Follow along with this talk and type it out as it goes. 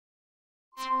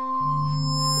If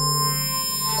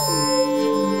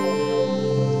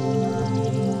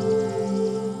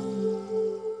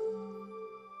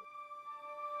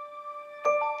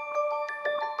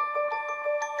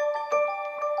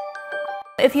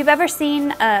you've ever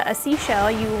seen a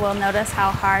seashell, you will notice how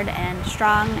hard and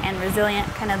strong and resilient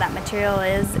kind of that material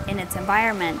is in its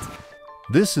environment.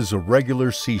 This is a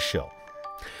regular seashell.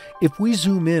 If we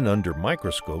zoom in under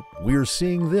microscope, we are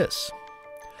seeing this.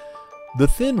 The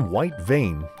thin white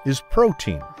vein is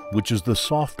protein, which is the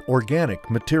soft organic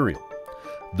material.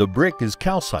 The brick is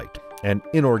calcite, an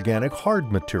inorganic hard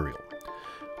material.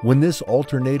 When this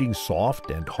alternating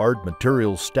soft and hard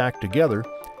materials stack together,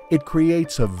 it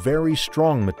creates a very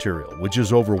strong material, which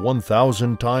is over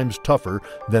 1,000 times tougher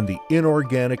than the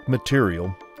inorganic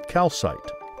material,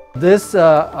 calcite. This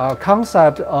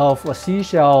concept of a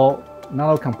seashell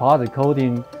nanocomposite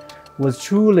coating was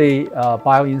truly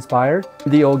bio-inspired.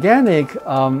 The organic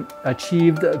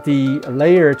achieved the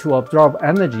layer to absorb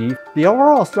energy. The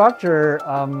overall structure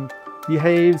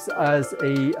behaves as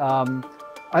a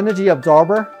energy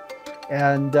absorber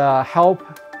and help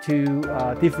to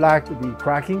deflect the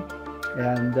cracking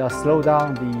and slow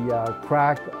down the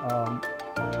crack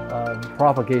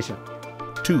propagation.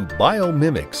 To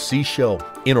biomimic seashell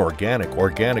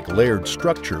inorganic-organic layered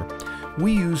structure,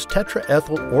 we use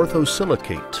tetraethyl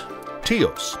orthosilicate,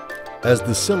 TEOS, as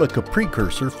the silica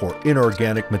precursor for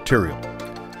inorganic material.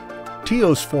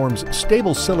 TEOS forms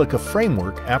stable silica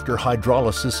framework after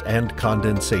hydrolysis and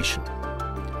condensation.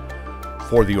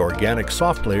 For the organic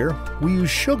soft layer, we use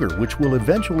sugar, which will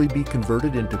eventually be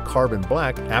converted into carbon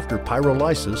black after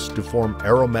pyrolysis to form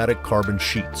aromatic carbon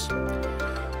sheets.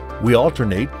 We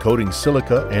alternate coating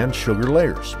silica and sugar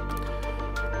layers.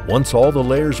 Once all the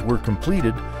layers were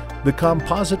completed, the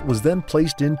composite was then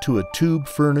placed into a tube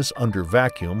furnace under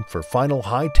vacuum for final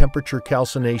high temperature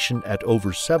calcination at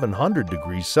over 700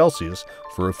 degrees Celsius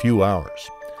for a few hours.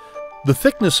 The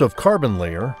thickness of carbon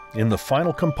layer in the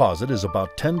final composite is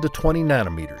about 10 to 20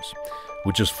 nanometers,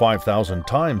 which is 5,000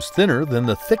 times thinner than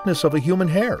the thickness of a human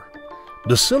hair.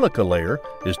 The silica layer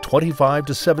is 25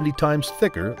 to 70 times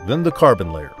thicker than the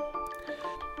carbon layer.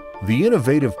 The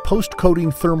innovative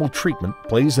post-coating thermal treatment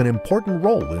plays an important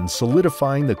role in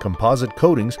solidifying the composite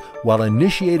coatings, while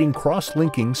initiating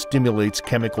cross-linking stimulates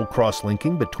chemical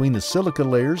cross-linking between the silica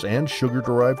layers and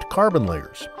sugar-derived carbon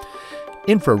layers.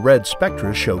 Infrared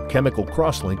spectra show chemical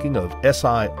cross-linking of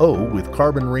SiO with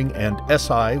carbon ring and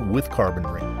Si with carbon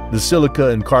ring. The silica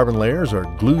and carbon layers are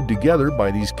glued together by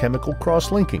these chemical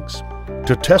cross-linkings.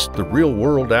 To test the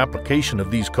real-world application of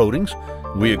these coatings,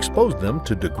 we exposed them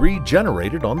to degree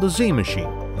generated on the Z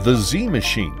machine. The Z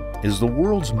machine is the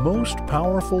world's most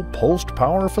powerful pulsed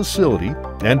power facility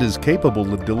and is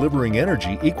capable of delivering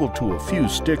energy equal to a few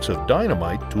sticks of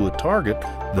dynamite to a target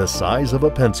the size of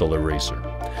a pencil eraser.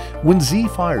 When Z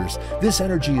fires, this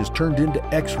energy is turned into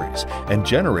X-rays and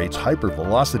generates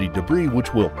hypervelocity debris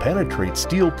which will penetrate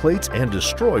steel plates and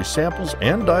destroy samples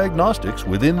and diagnostics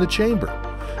within the chamber.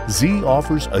 Z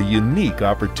offers a unique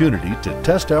opportunity to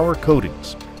test our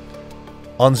coatings.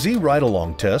 On Z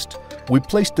ride-along test, we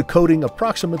placed the coating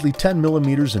approximately 10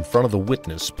 millimeters in front of the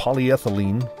witness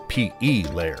polyethylene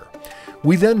PE layer.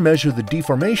 We then measure the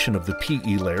deformation of the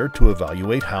PE layer to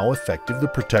evaluate how effective the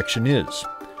protection is.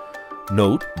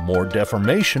 Note, more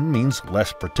deformation means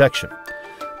less protection.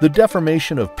 The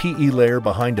deformation of PE layer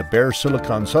behind a bare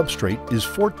silicon substrate is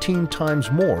 14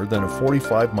 times more than a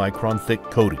 45 micron thick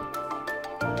coating.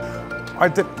 Our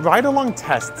ride-along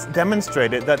tests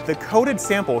demonstrated that the coated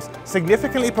samples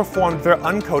significantly performed their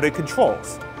uncoated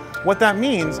controls. What that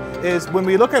means is when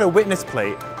we look at a witness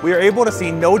plate, we are able to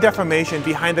see no deformation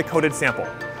behind the coated sample.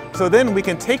 So then we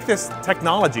can take this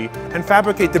technology and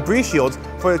fabricate debris shields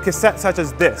for a cassette such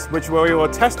as this, where we will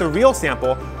test a real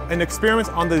sample in experiments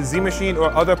on the Z machine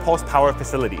or other pulse power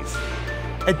facilities.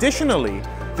 Additionally,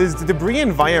 the debris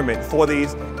environment for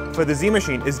the Z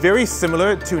machine is very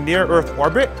similar to near-Earth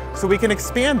orbit, so we can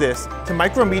expand this to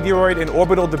micrometeoroid and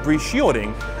orbital debris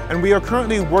shielding, and we are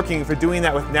currently working for doing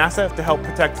that with NASA to help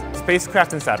protect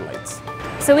spacecraft and satellites.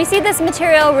 So we see this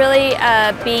material really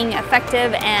being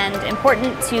effective and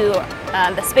important to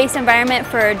the space environment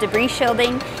for debris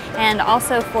shielding and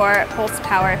also for pulse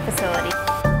power facility.